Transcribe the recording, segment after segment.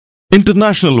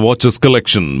International Watches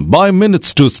Collection by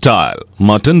Minutes to Style,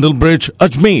 Martindale Bridge,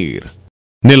 Ajmer.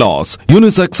 Nilos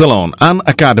Unisex Salon and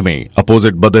Academy,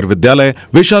 opposite बदर विद्यालय,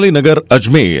 वैशाली नगर,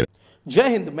 अजमेर। जय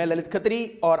हिंद, मैं ललित खत्री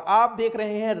और आप देख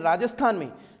रहे हैं राजस्थान में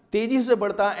तेजी से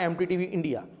बढ़ता MTTV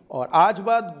इंडिया। और आज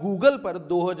बात गूगल पर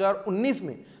 2019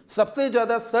 में सबसे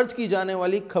ज्यादा सर्च की जाने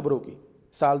वाली खबरों की।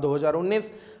 साल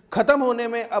 2019 खत्म होने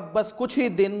में अब बस कुछ ही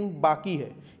दिन बाकी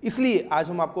है, इसलिए आज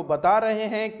हम आपको बता रहे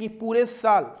हैं कि पूरे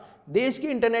साल देश के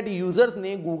इंटरनेट यूजर्स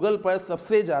ने गूगल पर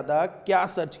सबसे ज्यादा क्या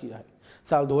सर्च किया है।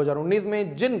 साल 2019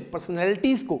 में जिन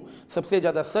पर्सनैलिटीज को सबसे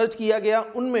ज्यादा सर्च किया गया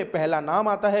उनमें पहला नाम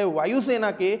आता है वायुसेना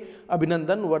के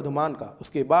अभिनंदन वर्धमान का।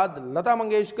 उसके बाद लता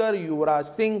मंगेशकर, युवराज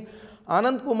सिंह,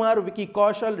 आनंद कुमार, विकी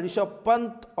कौशल, ऋषभ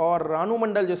पंत और रानू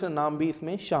मंडल जैसे नाम भी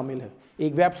इसमें शामिल है।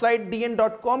 एक वेबसाइट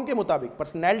dn.com के मुताबिक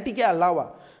पर्सनैलिटी के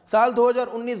अलावा साल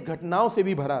 2019 घटनाओं से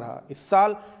भी भरा रहा। इस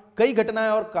साल कई घटनाएं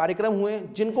और कार्यक्रम हुए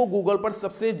जिनको गूगल पर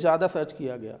सबसे ज्यादा सर्च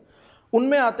किया गया।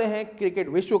 उनमें आते हैं क्रिकेट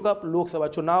विश्व कप, लोकसभा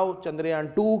चुनाव, चंद्रयान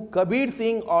 2, कबीर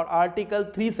सिंह और आर्टिकल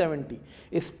 370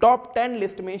 इस टॉप 10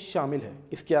 लिस्ट में शामिल है।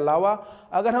 इसके अलावा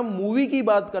अगर हम मूवी की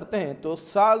बात करते हैं तो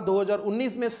साल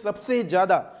 2019 में सबसे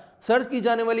ज्यादा सर्च की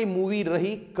जाने वाली मूवी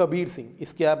रही कबीर सिंह।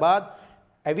 इसके बाद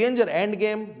Avenger end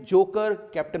game, joker,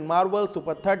 captain Marvel,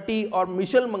 super 30 और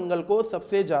मिशन मंगल को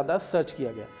सबसे ज्यादा सर्च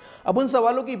किया गया। अब उन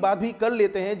सवालों की बात भी कर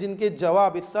लेते हैं जिनके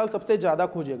जवाब इस साल सबसे ज्यादा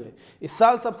खोजे गए। इस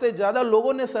साल सबसे ज्यादा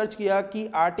लोगों ने सर्च किया कि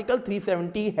आर्टिकल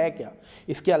 370 है क्या,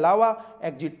 इसके अलावा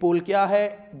एग्जिट पोल क्या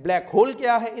है, ब्लैक होल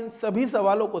क्या है। इन सभी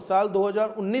सवालों को साल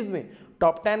 2019 में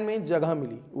टॉप 10 में जगह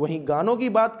मिली। वहीं गानों की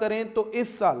बात करें तो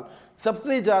इस साल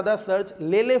सबसे ज्यादा सर्च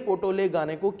ले ले फोटो ले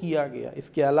गाने को किया गया।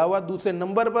 इसके अलावा दूसरे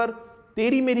नंबर पर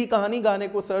तेरी मेरी कहानी गाने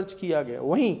को सर्च किया गया।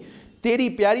 वहीं तेरी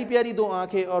प्यारी प्यारी दो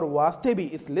आंखें और वास्ते भी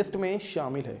इस लिस्ट में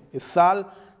शामिल है। इस साल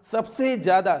सबसे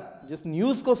ज्यादा जिस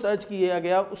न्यूज को सर्च किया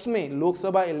गया उसमें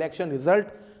Lok Sabha election result,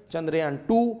 Chandrayaan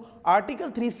 2, article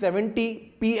 370,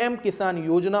 PM किसान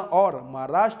योजना और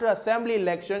महाराष्ट्र असेंबली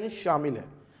इलेक्शन शामिल है।